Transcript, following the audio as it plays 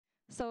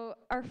So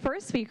our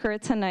first speaker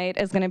tonight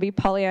is going to be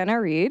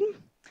Pauleanna Reid.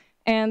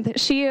 And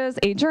she is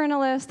a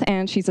journalist,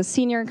 and she's a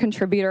senior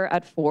contributor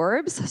at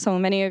Forbes. So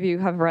many of you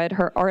have read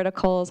her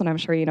articles, and I'm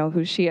sure you know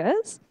who she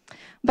is.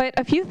 But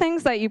a few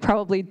things that you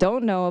probably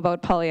don't know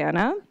about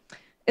Pauleanna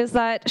is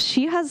that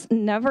she has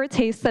never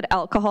tasted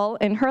alcohol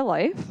in her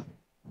life.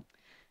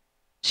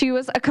 She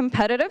was a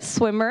competitive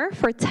swimmer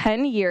for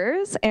 10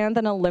 years and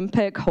an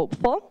Olympic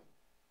hopeful.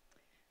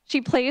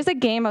 She plays a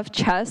game of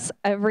chess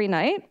every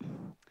night.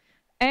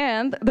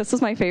 And this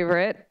is my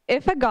favorite.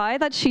 If a guy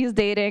that she's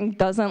dating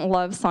doesn't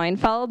love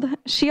Seinfeld,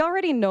 she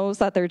already knows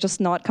that they're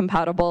just not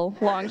compatible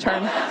long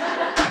term.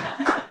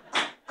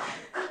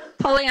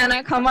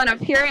 Pauleanna, come on up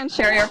here and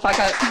share your fuck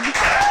up.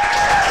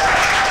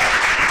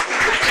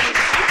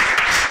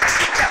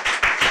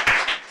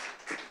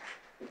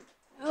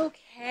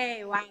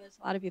 Okay, wow, there's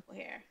a lot of people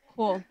here.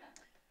 Cool.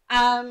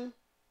 All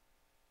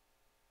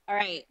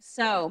right,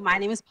 so my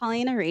name is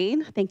Pauleanna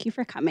Reid. Thank you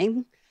for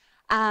coming.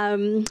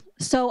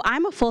 So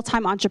I'm a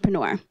full-time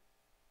entrepreneur.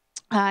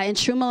 In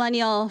true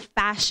millennial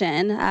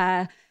fashion,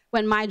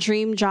 when my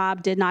dream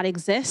job did not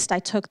exist, I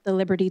took the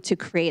liberty to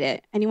create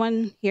it.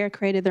 Anyone here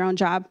created their own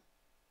job?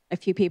 A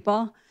few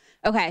people?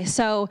 Okay,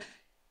 so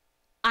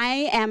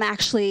I am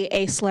actually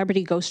a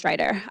celebrity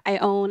ghostwriter. I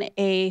own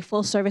a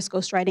full-service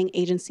ghostwriting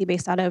agency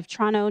based out of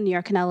Toronto, New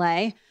York, and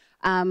LA.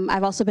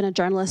 I've also been a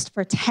journalist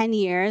for 10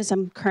 years.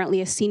 I'm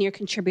currently a senior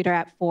contributor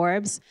at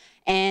Forbes.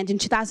 And in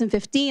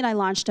 2015, I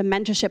launched a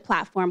mentorship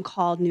platform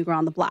called New Girl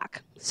on the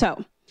Block.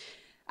 So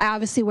I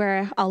obviously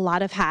wear a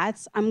lot of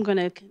hats. I'm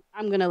gonna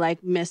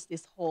like miss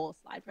this whole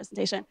slide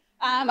presentation.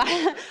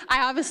 I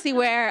obviously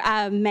wear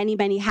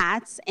many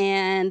hats,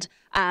 and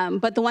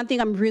but the one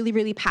thing I'm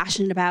really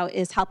passionate about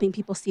is helping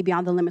people see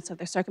beyond the limits of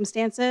their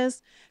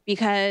circumstances,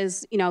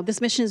 because this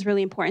mission is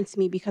really important to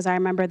me, because I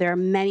remember there are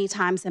many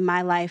times in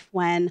my life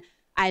when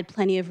I had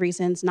plenty of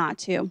reasons not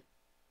to.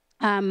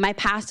 My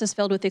past is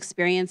filled with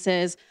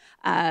experiences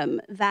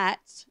that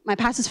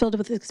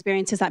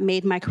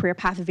made my career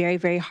path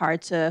very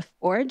hard to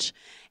forge,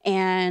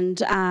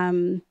 and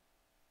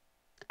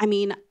I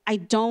mean, I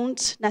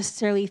don't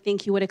necessarily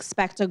think you would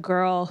expect a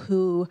girl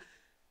who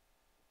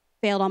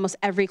failed almost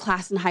every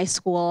class in high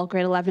school,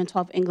 grade 11 and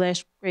 12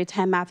 English, grade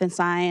 10 math and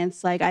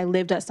science, like I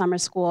lived at summer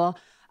school.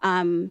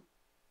 I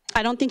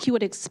don't think you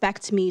would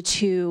expect me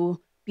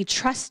to be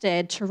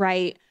trusted to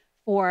write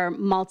for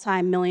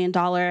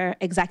multi-million-dollar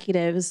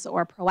executives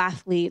or pro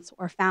athletes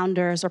or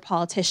founders or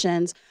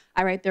politicians.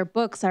 I write their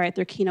books, I write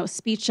their keynote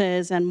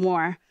speeches and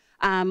more.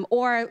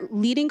 Or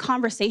leading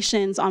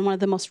conversations on one of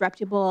the most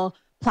reputable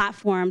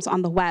platforms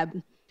on the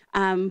web.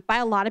 By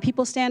a lot of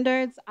people's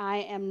standards, I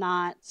am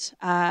not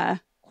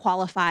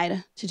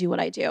qualified to do what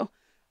I do.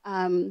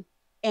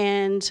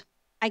 And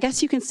I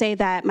guess you can say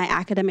that my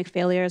academic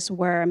failures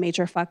were a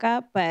major fuck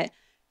up, but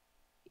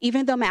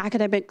even though my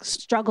academic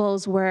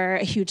struggles were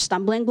a huge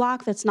stumbling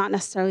block, that's not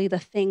necessarily the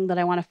thing that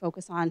I want to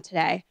focus on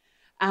today.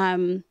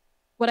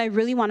 What I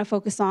really want to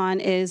focus on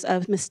is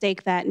a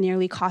mistake that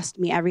nearly cost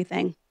me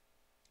everything.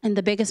 And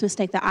the biggest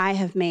mistake that I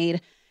have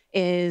made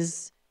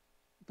is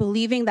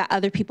believing that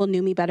other people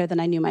knew me better than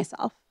I knew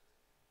myself.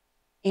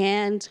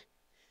 And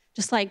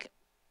just like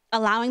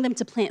allowing them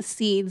to plant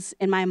seeds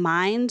in my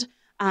mind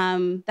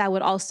that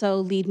would also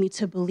lead me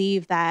to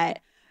believe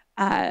that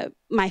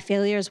my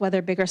failures,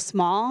 whether big or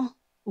small,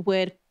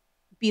 would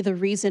be the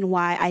reason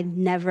why I'd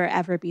never,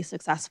 ever be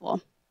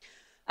successful.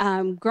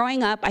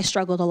 Growing up, I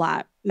struggled a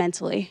lot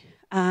mentally.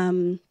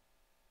 I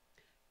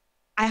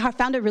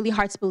found it really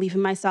hard to believe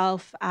in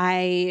myself.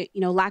 I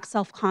lacked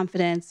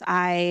self-confidence.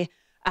 I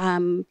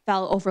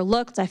felt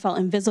overlooked, I felt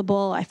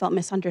invisible, I felt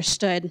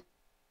misunderstood.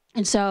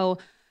 And so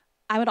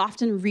I would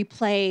often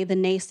replay the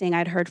naysaying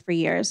I'd heard for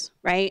years,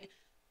 right?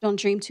 Don't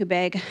dream too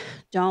big,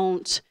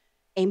 don't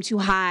aim too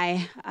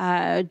high,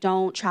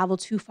 don't travel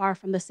too far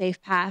from the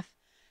safe path.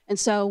 And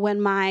so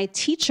when my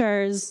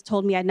teachers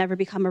told me I'd never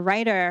become a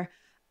writer,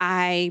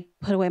 I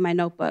put away my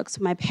notebooks.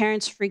 My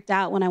parents freaked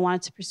out when I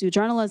wanted to pursue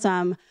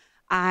journalism.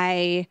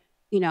 I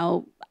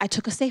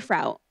took a safe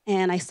route.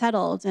 And I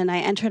settled, and I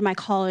entered my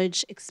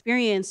college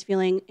experience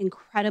feeling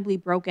incredibly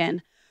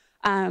broken.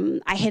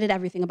 I hated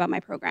everything about my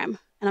program.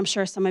 And I'm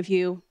sure some of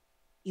you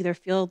either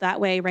feel that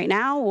way right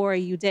now or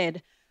you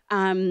did.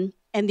 And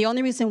the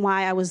only reason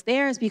why I was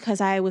there is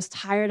because I was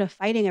tired of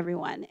fighting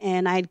everyone.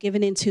 And I'd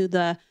given into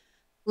the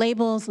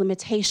labels,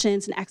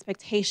 limitations, and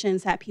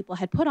expectations that people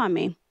had put on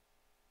me.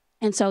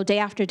 And so day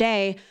after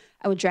day,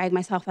 I would drag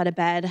myself out of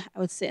bed. I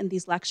would sit in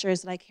these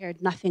lectures that I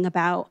cared nothing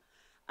about.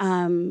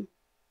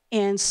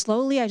 And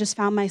slowly, I just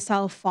found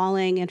myself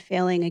falling and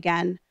failing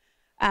again.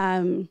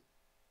 I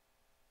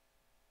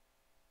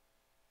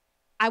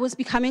was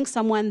becoming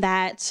someone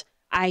that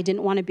I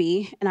didn't want to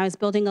be, and I was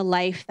building a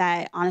life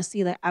that,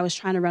 honestly, that I was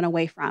trying to run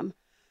away from.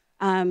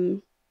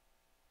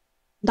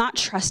 Not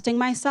trusting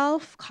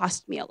myself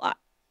cost me a lot.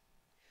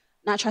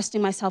 Not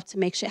trusting myself to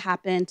make shit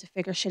happen, to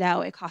figure shit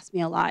out, it cost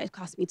me a lot. It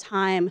cost me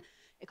time,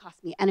 it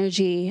cost me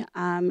energy,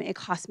 it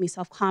cost me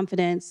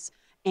self-confidence.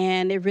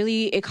 And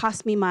it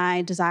cost me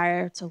my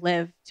desire to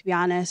live, to be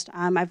honest.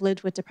 I've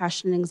lived with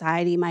depression and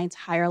anxiety my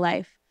entire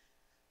life.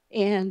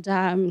 And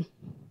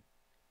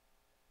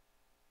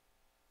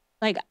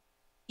like,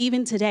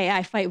 even today,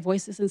 I fight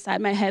voices inside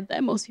my head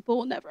that most people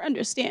will never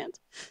understand.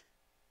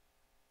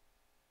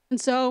 And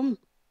so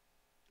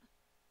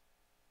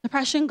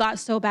depression got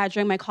so bad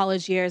during my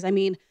college years. I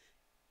mean,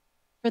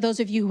 for those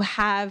of you who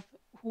have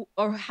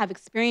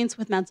experience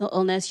with mental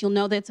illness, you'll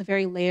know that it's a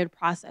very layered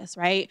process,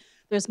 right?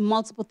 There's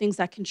multiple things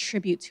that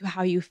contribute to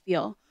how you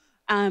feel.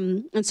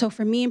 And so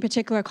for me in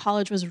particular,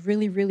 college was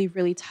really, really,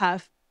 really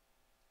tough.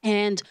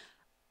 And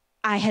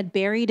I had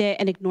buried it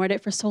and ignored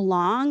it for so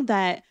long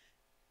that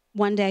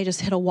one day I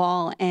just hit a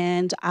wall,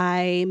 and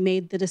I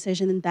made the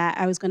decision that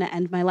I was going to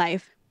end my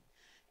life.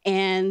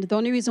 And the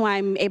only reason why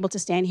I'm able to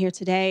stand here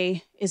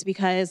today is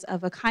because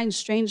of a kind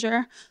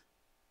stranger.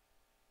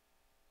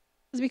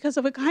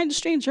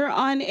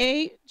 On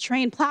a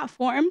train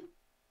platform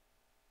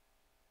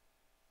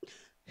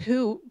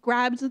who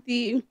grabbed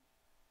the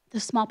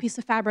small piece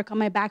of fabric on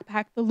my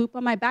backpack, the loop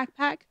on my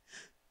backpack,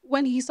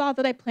 when he saw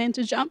that I planned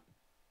to jump.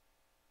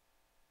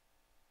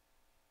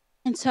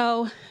 And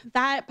so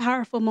that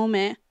powerful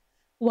moment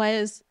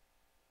was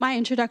my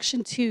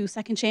introduction to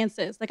second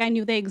chances. Like, I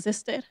knew they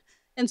existed.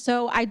 And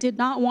so I did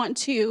not want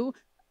to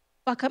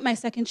fuck up my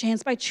second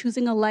chance by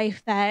choosing a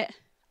life that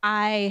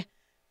I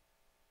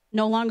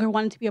no longer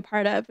wanted to be a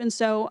part of. And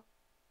so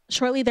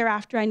shortly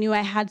thereafter, I knew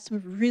I had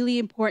some really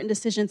important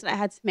decisions that I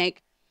had to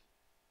make.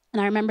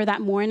 And I remember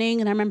that morning,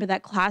 and I remember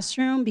that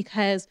classroom,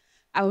 because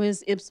it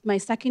was my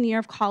second year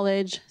of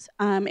college,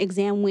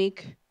 exam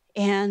week.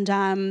 And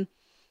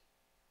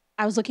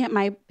I was looking at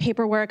my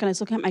paperwork, and I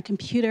was looking at my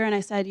computer, and I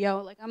said,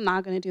 yo, like, I'm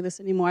not going to do this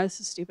anymore. This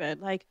is stupid.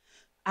 Like,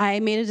 I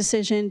made a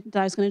decision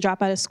that I was going to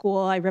drop out of school.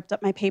 I ripped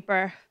up my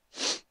paper.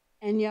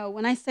 And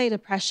when I say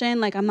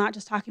depression, like, I'm not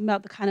just talking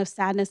about the kind of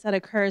sadness that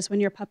occurs when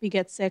your puppy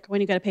gets sick or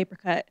when you get a paper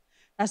cut.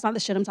 That's not the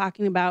shit I'm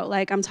talking about.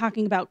 Like, I'm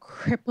talking about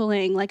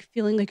crippling, like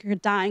feeling like you're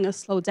dying a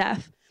slow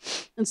death.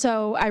 And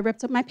so I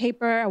ripped up my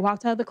paper, I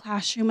walked out of the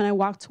classroom, and I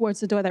walked towards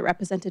the door that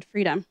represented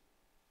freedom.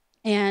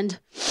 And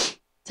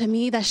to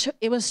me,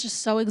 it was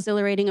just so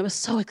exhilarating. It was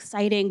so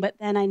exciting. But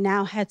then I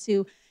now had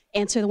to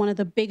answer one of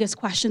the biggest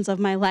questions of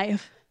my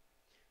life.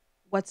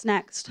 What's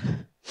next?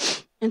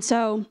 And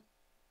so,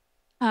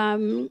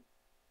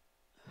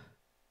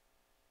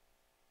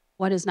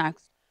 what is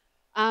next?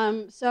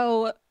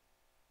 So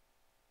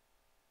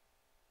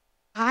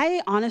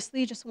I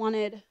honestly just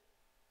wanted,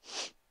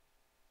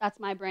 that's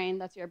my brain,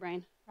 that's your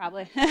brain,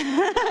 probably.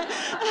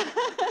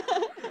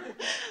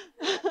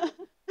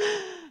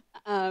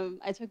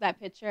 I took that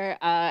picture.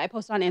 I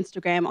posted on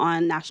Instagram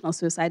on National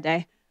Suicide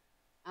Day.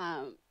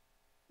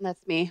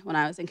 That's me when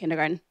I was in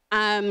kindergarten.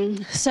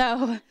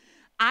 So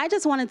I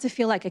just wanted to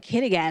feel like a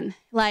kid again.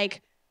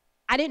 Like,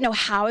 I didn't know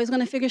how I was going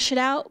to figure shit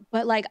out,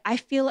 but like, I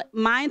feel like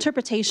my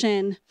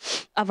interpretation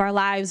of our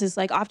lives is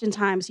like,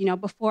 oftentimes,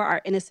 before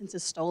our innocence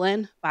is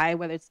stolen by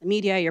whether it's the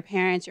media, your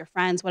parents, your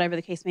friends, whatever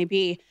the case may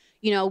be,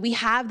 we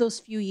have those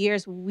few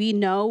years where we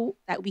know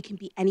that we can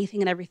be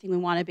anything and everything we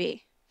want to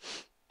be.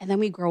 And then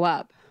we grow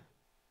up.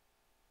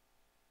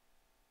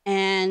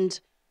 And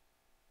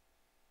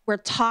we're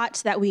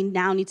taught that we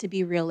now need to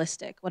be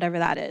realistic, whatever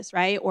that is,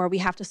 right? Or we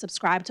have to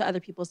subscribe to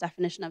other people's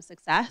definition of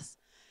success.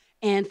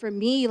 And for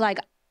me, like,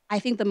 I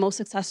think the most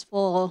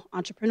successful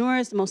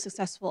entrepreneurs, the most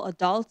successful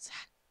adults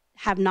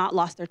have not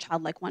lost their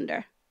childlike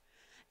wonder.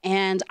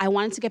 And I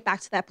wanted to get back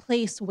to that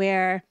place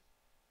where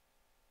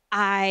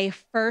I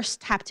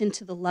first tapped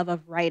into the love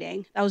of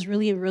writing. That was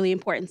really, really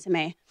important to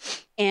me.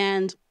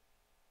 And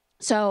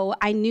so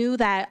I knew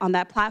that on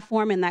that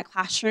platform, in that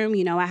classroom,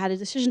 I had a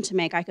decision to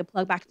make. I could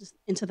plug back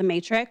into the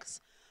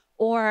matrix,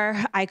 or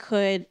I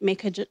could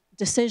make a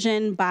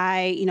decision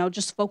by,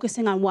 just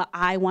focusing on what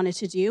I wanted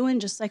to do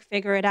and just like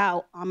figure it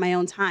out on my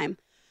own time.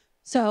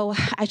 So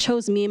I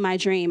chose me and my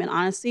dream. And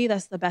honestly,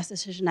 that's the best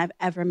decision I've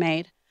ever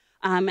made.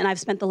 And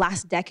I've spent the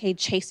last decade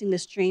chasing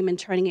this dream and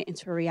turning it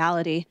into a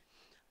reality.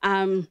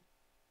 For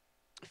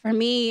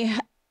me,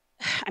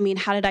 I mean,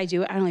 how did I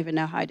do it? I don't even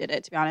know how I did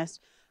it, to be honest.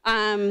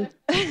 I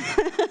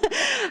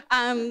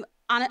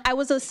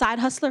was a side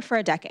hustler for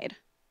a decade,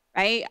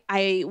 right?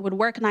 I would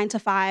work 9 to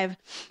 5.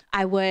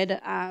 I'd work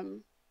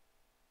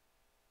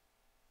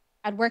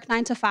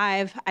 9 to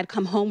 5. I'd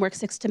come home, work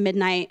 6 to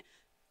midnight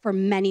for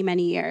many,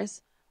 many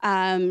years.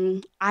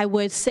 I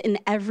would sit in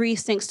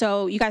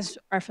so you guys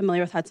are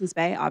familiar with Hudson's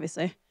Bay,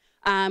 obviously.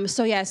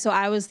 So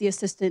I was the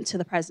assistant to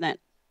the president.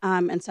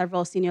 And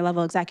several senior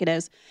level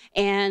executives.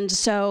 And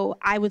so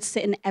I would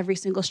sit in every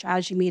single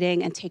strategy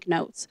meeting and take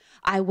notes.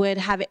 I would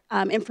have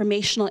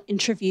informational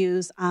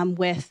interviews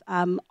with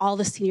all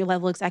the senior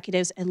level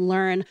executives and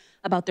learn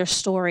about their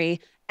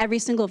story. Every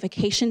single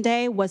vacation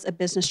day was a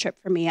business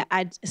trip for me.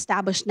 I'd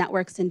established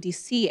networks in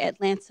DC,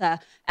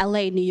 Atlanta,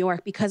 LA, New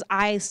York, because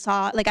I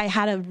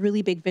had a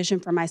really big vision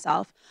for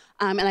myself.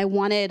 And I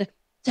wanted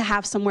to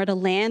have somewhere to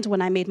land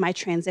when I made my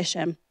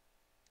transition.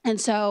 And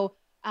so,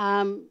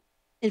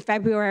 In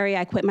February,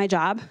 I quit my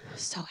job.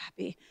 So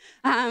happy.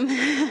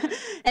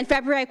 In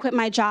February, I quit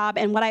my job,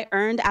 and what I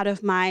earned out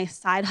of my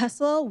side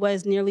hustle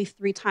was nearly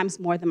 3 times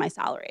more than my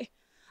salary.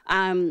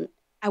 I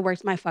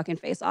worked my fucking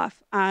face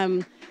off.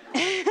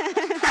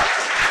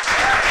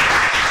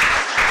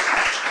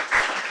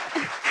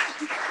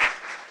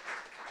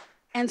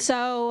 And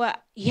so,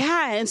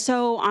 yeah, and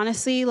so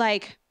honestly,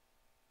 like,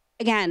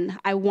 again,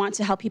 I want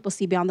to help people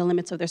see beyond the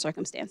limits of their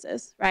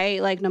circumstances,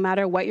 right? Like, no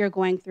matter what you're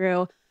going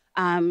through,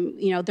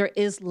 you know, there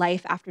is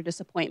life after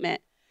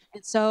disappointment.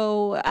 And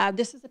so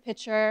this is a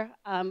picture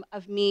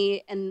of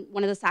me and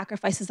one of the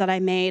sacrifices that I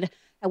made.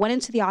 I went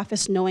into the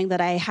office knowing that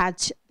I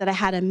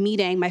had a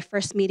meeting, my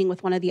first meeting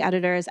with one of the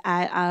editors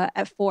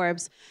at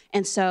Forbes.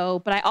 And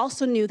so, but I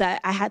also knew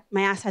that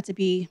my ass had to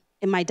be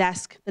in my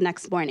desk the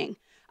next morning.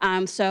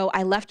 So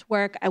I left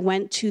work, I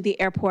went to the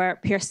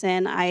airport,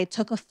 Pearson, I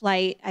took a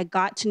flight, I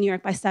got to New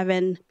York by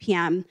 7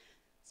 p.m.,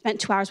 spent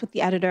 2 hours with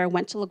the editor,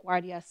 went to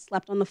LaGuardia,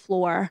 slept on the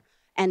floor,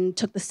 and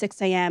took the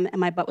 6 a.m., and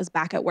my butt was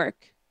back at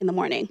work in the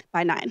morning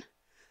by 9.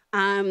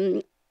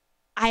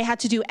 I had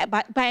to do,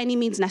 by any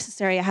means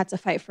necessary, I had to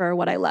fight for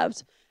what I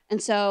loved.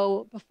 And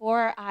so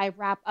before I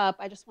wrap up,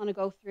 I just want to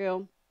go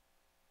through,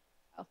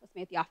 oh, that's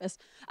me at the office.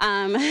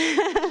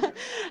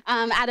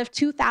 Out of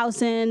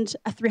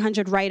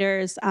 2,300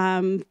 writers,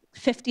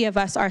 50 of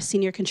us are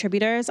senior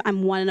contributors.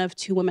 I'm one of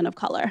 2 women of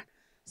color.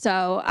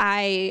 So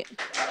thank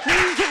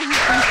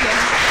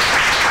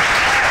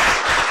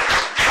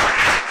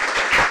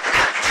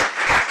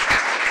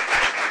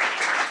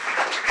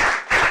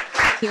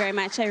you very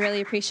much. I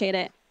really appreciate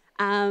it.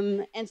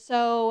 And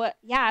so,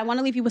 yeah, I want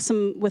to leave you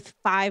with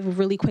 5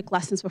 really quick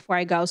lessons before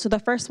I go. So the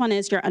first one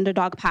is your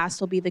underdog past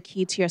will be the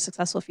key to your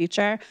successful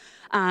future.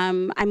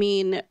 I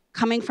mean,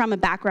 coming from a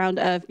background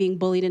of being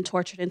bullied and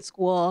tortured in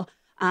school,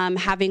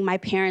 having my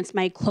parents,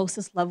 my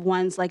closest loved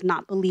ones, like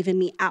not believe in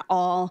me at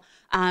all.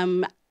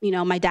 You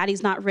know, my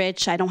daddy's not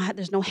rich.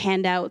 There's no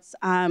handouts.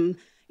 You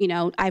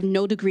know, I have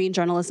no degree in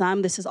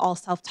journalism. This is all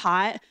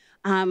self-taught.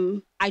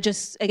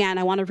 Again,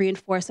 I want to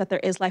reinforce that there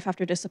is life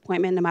after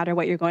disappointment, no matter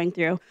what you're going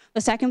through.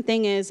 The second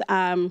thing is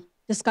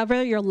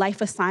discover your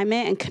life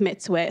assignment and commit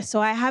to it. So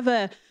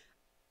my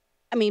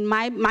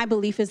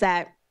belief is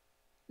that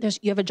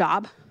you have a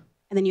job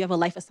and then you have a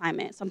life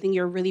assignment, something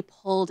you're really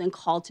pulled and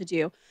called to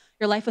do.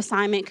 Your life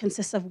assignment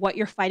consists of what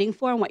you're fighting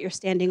for and what you're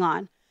standing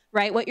on.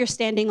 Right? What you're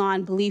standing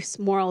on, beliefs,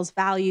 morals,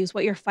 values,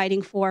 what you're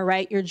fighting for,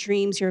 right? Your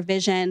dreams, your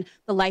vision,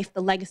 the life,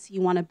 the legacy you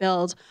want to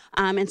build.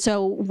 And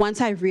so once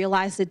I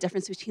realized the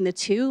difference between the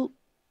two,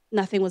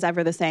 nothing was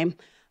ever the same.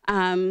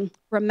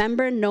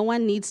 Remember, no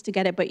one needs to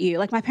get it but you.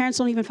 Like, my parents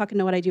don't even fucking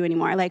know what I do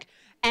anymore. Like,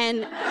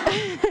 and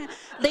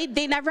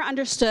they never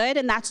understood,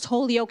 and that's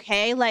totally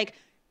okay. Like,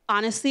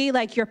 honestly,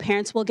 like, your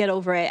parents will get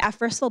over it. At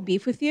first, they'll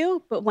beef with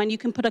you, but when you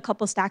can put a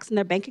couple stacks in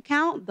their bank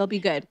account, they'll be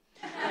good.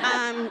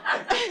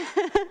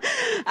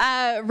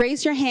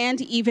 Raise your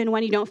hand even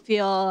when you don't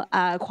feel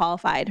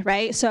qualified,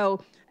 right?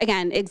 So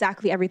again,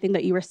 exactly everything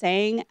that you were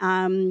saying.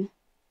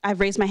 I've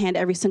raised my hand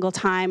every single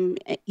time,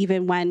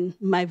 even when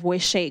my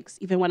voice shakes,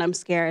 even when I'm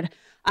scared.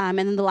 And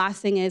then the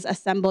last thing is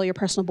assemble your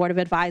personal board of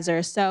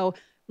advisors. So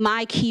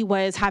my key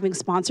was having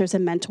sponsors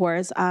and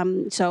mentors.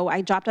 So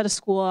I dropped out of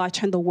school, I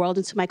turned the world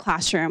into my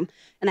classroom,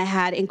 and I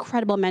had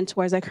incredible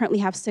mentors. I currently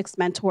have 6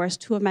 mentors.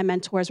 2 of my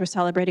mentors were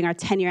celebrating our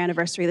 10-year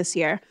anniversary this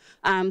year.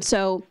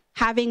 So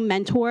having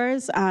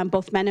mentors,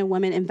 both men and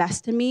women,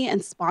 invest in me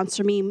and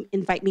sponsor me,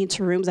 invite me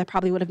into rooms I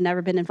probably would have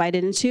never been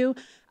invited into,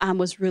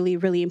 was really,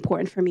 really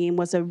important for me and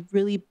was a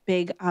really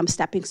big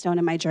stepping stone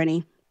in my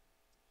journey.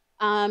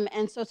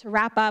 And so to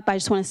wrap up, I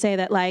just want to say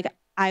that, like,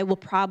 I will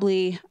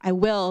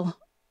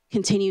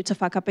continue to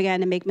fuck up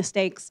again and make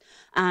mistakes.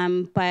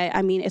 But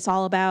I mean, it's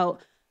all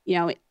about, you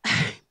know,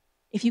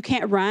 if you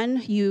can't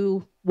run,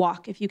 you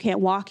walk. If you can't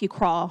walk, you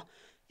crawl.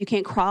 If you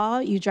can't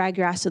crawl, you drag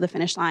your ass to the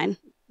finish line.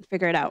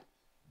 Figure it out.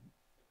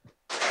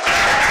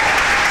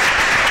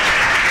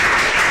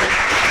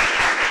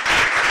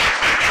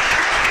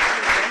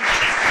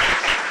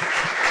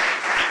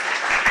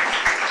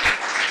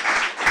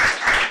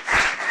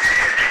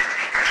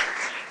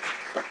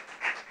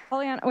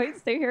 Pauleanna, wait,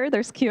 stay here.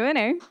 There's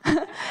Q&A.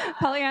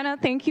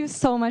 Pauleanna, thank you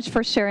so much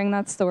for sharing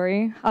that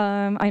story.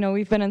 I know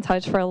we've been in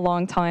touch for a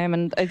long time,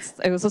 and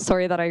it was a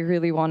story that I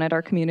really wanted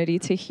our community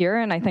to hear,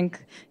 and I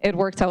think it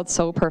worked out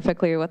so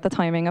perfectly with the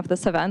timing of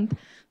this event.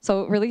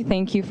 So really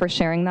thank you for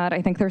sharing that.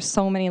 I think there's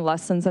so many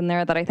lessons in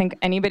there that I think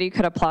anybody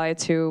could apply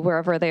to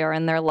wherever they are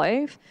in their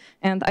life.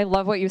 And I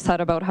love what you said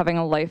about having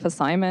a life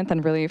assignment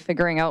and really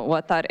figuring out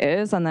what that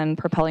is and then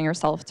propelling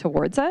yourself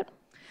towards it.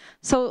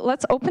 So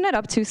let's open it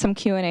up to some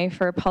Q&A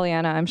for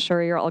Pauleanna. I'm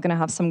sure you're all going to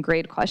have some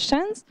great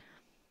questions.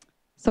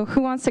 So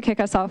who wants to kick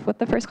us off with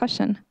the first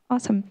question?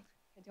 Awesome. Do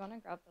you want to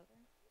grab those?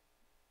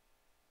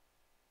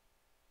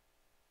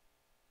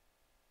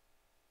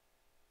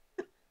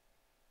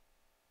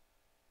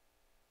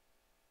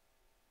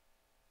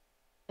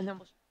 And then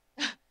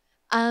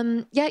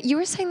yeah, you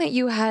were saying that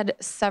you had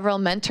several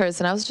mentors,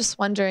 and I was just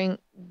wondering,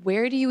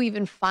 where do you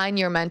even find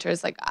your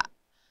mentors? Like,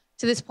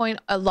 to this point,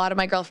 a lot of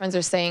my girlfriends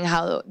are saying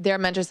how their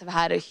mentors have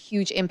had a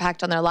huge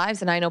impact on their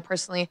lives. And I know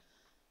personally,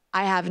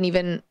 I haven't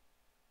even,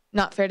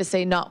 not fair to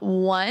say not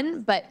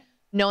one, but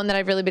no one that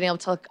I've really been able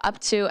to look up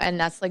to. And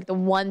that's like the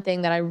one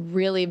thing that I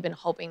really have been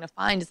hoping to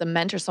find is a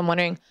mentor. So I'm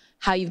wondering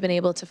how you've been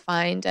able to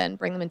find and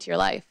bring them into your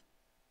life.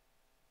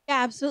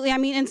 Yeah, absolutely. I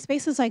mean, in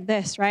spaces like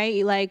this,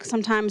 right? Like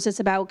sometimes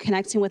it's about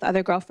connecting with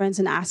other girlfriends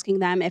and asking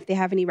them if they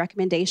have any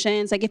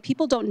recommendations. Like if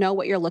people don't know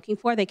what you're looking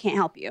for, they can't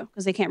help you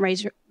because they can't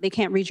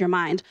read your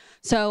mind.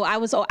 So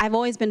I've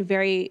always been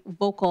very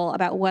vocal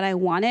about what I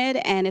wanted,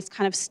 and it's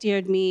kind of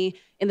steered me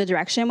in the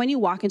direction. When you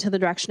walk into the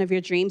direction of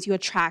your dreams, you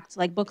attract,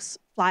 like, books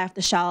fly off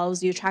the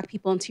shelves, you attract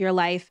people into your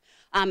life.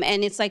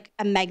 And it's like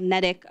a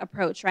magnetic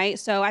approach, right?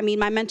 So, I mean,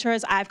 my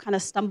mentors, I've kind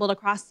of stumbled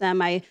across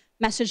them. I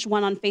messaged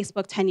one on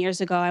Facebook 10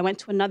 years ago. I went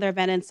to another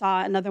event and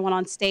saw another one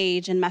on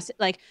stage and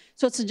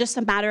so it's just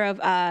a matter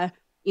of,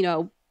 you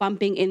know,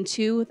 bumping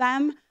into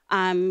them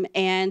and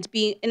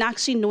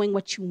actually knowing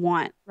what you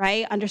want,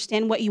 right?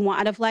 Understand what you want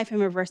out of life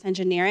and reverse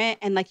engineer it.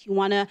 And like you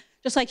want to,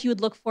 just like you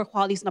would look for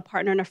qualities in a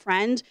partner and a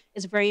friend,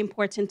 it's very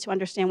important to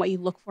understand what you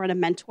look for in a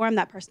mentor and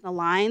that person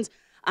aligns.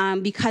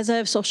 Because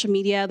of social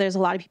media, there's a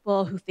lot of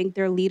people who think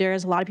they're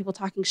leaders, a lot of people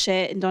talking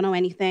shit and don't know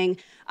anything.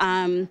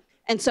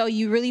 And so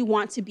you really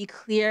want to be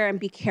clear and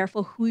be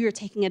careful who you're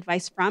taking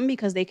advice from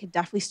because they could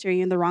definitely steer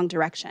you in the wrong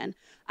direction.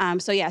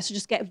 So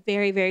just get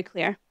very, very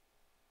clear.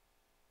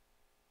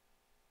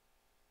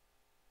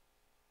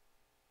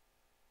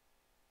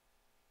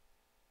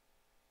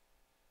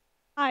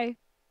 Hi.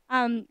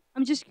 I'm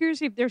just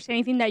curious if there's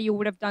anything that you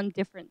would have done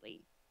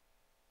differently.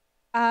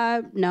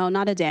 No,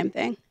 not a damn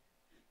thing.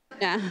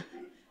 Yeah.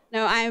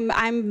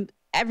 No,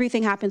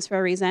 everything happens for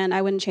a reason.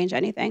 I wouldn't change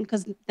anything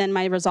because then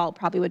my result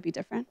probably would be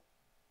different.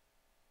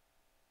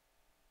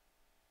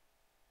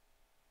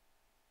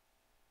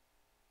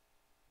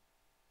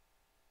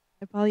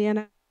 Hi,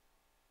 Pauleanna.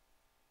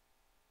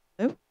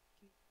 Hello?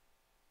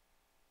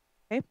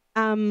 Okay.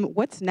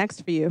 What's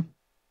next for you?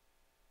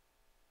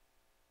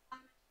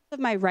 Of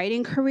my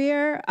writing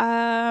career,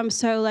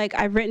 so like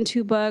I've written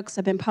 2 books,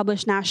 I've been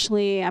published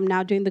nationally, I'm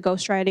now doing the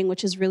ghostwriting,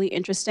 which is really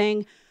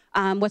interesting.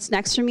 What's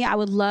next for me? I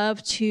would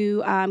love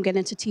to get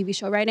into TV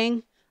show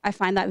writing. I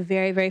find that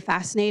very, very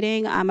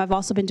fascinating. I've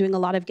also been doing a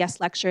lot of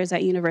guest lectures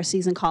at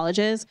universities and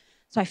colleges.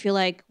 So I feel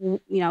like, you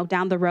know,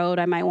 down the road,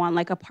 I might want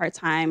like a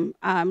part-time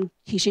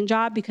teaching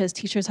job because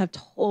teachers have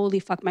totally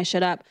fucked my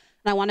shit up.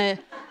 And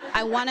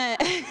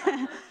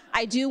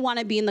I do want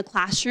to be in the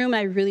classroom.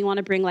 I really want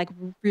to bring like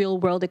real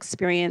world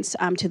experience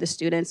to the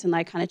students and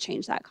like kind of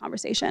change that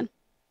conversation.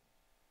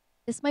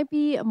 This might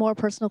be a more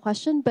personal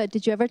question, but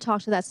did you ever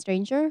talk to that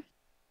stranger?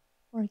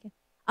 Or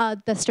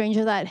the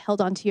stranger that held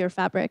onto your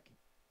fabric?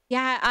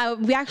 Yeah,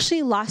 we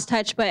actually lost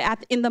touch,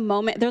 but in the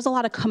moment, there's a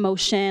lot of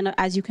commotion,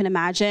 as you can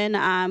imagine.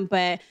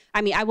 But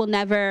I mean, I will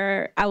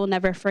never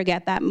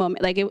forget that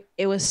moment. Like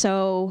it was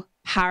so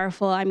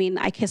powerful. I mean,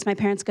 I kissed my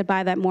parents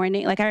goodbye that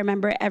morning. Like I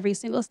remember every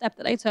single step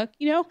that I took,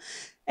 you know,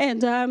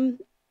 and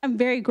I'm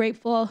very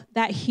grateful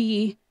that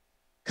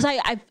because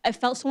I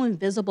felt so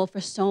invisible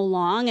for so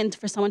long, and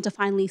for someone to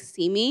finally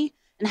see me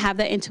and have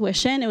that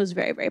intuition, it was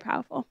very, very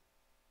powerful.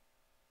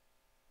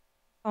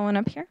 Following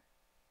up here.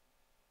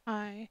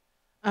 Hi.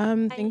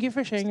 Thank you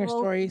for sharing your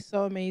story.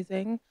 So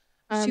amazing.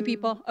 2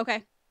 people.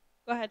 Okay.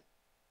 Go ahead.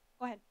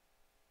 Go ahead.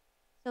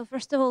 So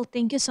first of all,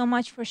 thank you so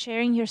much for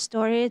sharing your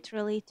story. It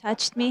really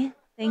touched me.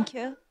 Thank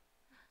you.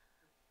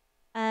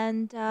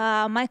 And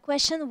my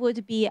question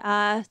would be,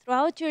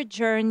 throughout your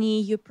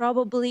journey, you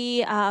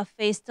probably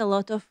faced a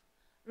lot of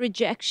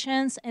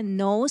rejections and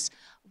no's.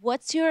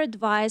 What's your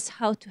advice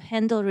how to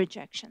handle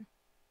rejection?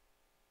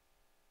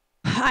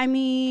 I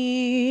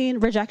mean,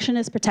 rejection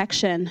is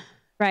protection.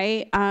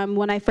 Right?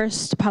 When I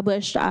first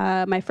published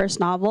my first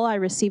novel, I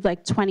received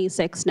like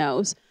 26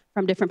 no's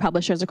from different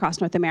publishers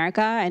across North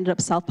America. I ended up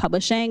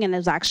self-publishing, and it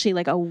was actually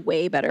like a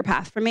way better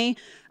path for me.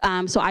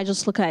 So I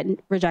just look at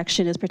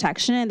rejection as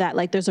protection, and that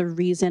like there's a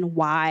reason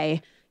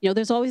why, you know,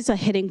 there's always a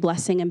hidden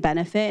blessing and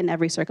benefit in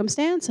every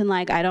circumstance. And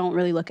like, I don't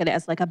really look at it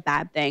as like a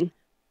bad thing.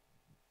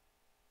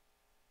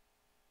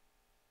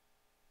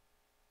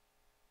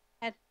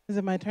 Is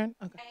it my turn?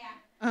 Okay.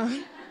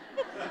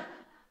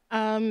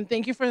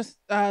 Thank you for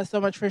so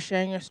much for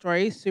sharing your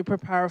story. Super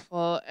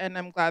powerful, and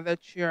I'm glad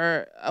that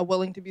you're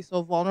willing to be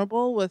so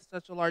vulnerable with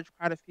such a large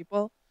crowd of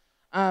people.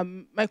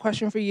 My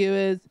question for you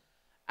is,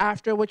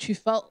 after what you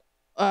felt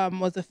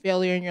was a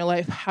failure in your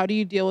life, how do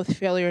you deal with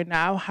failure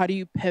now? How do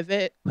you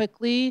pivot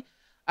quickly?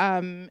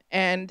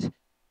 And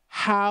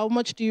how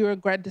much do you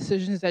regret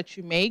decisions that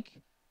you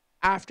make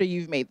after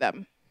you've made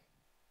them?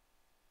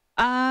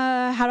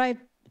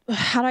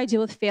 How do I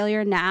deal with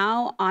failure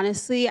now?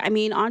 Honestly, I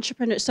mean,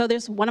 so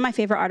there's one of my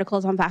favorite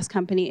articles on Fast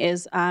Company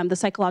is the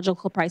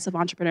psychological price of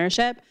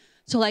entrepreneurship.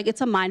 So like,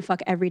 it's a mind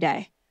fuck every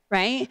day,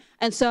 right?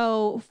 And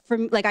so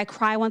like, I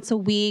cry once a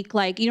week,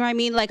 like, you know what I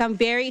mean? Like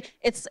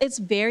it's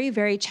very,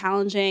 very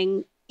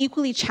challenging,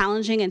 equally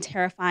challenging and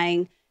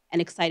terrifying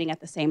and exciting at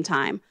the same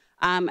time.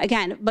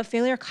 Again, but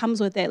failure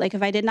comes with it. Like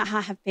if I did not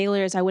have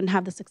failures, I wouldn't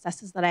have the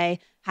successes that I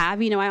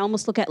have. You know, I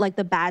almost look at like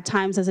the bad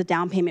times as a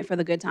down payment for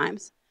the good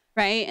times,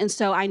 right? And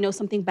so I know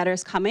something better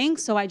is coming.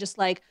 So I just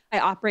like, I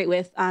operate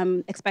with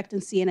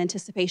expectancy and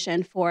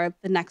anticipation for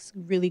the next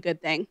really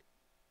good thing.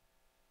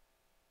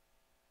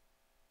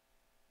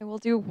 Okay, we'll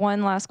do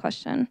one last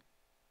question.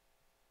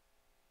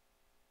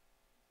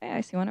 Okay,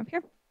 I see one up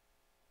here.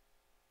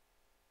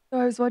 So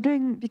I was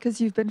wondering, because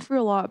you've been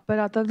through a lot, but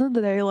at the end of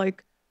the day,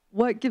 like,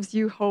 what gives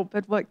you hope,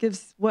 and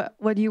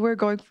when you were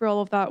going through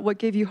all of that, what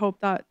gave you hope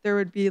that there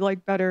would be like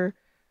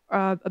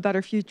a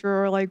better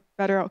future or like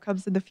better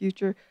outcomes in the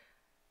future?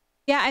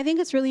 Yeah, I think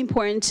it's really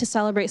important to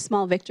celebrate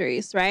small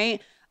victories, right?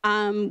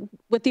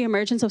 With the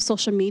emergence of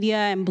social media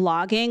and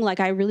blogging, like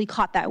I really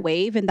caught that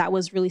wave, and that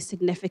was really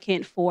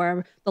significant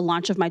for the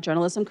launch of my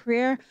journalism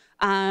career.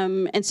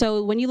 And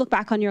so when you look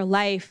back on your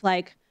life,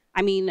 like,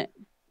 I mean,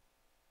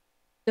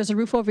 there's a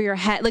roof over your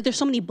head. Like there's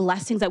so many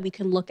blessings that we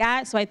can look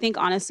at. So I think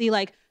honestly,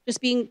 like just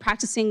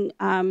practicing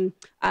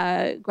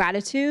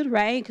gratitude,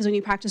 right? Because when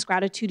you practice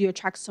gratitude, you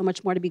attract so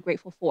much more to be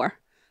grateful for.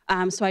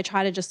 So I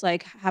try to just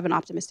like have an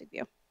optimistic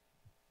view.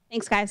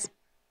 Thanks, guys.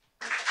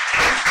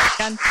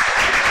 Done.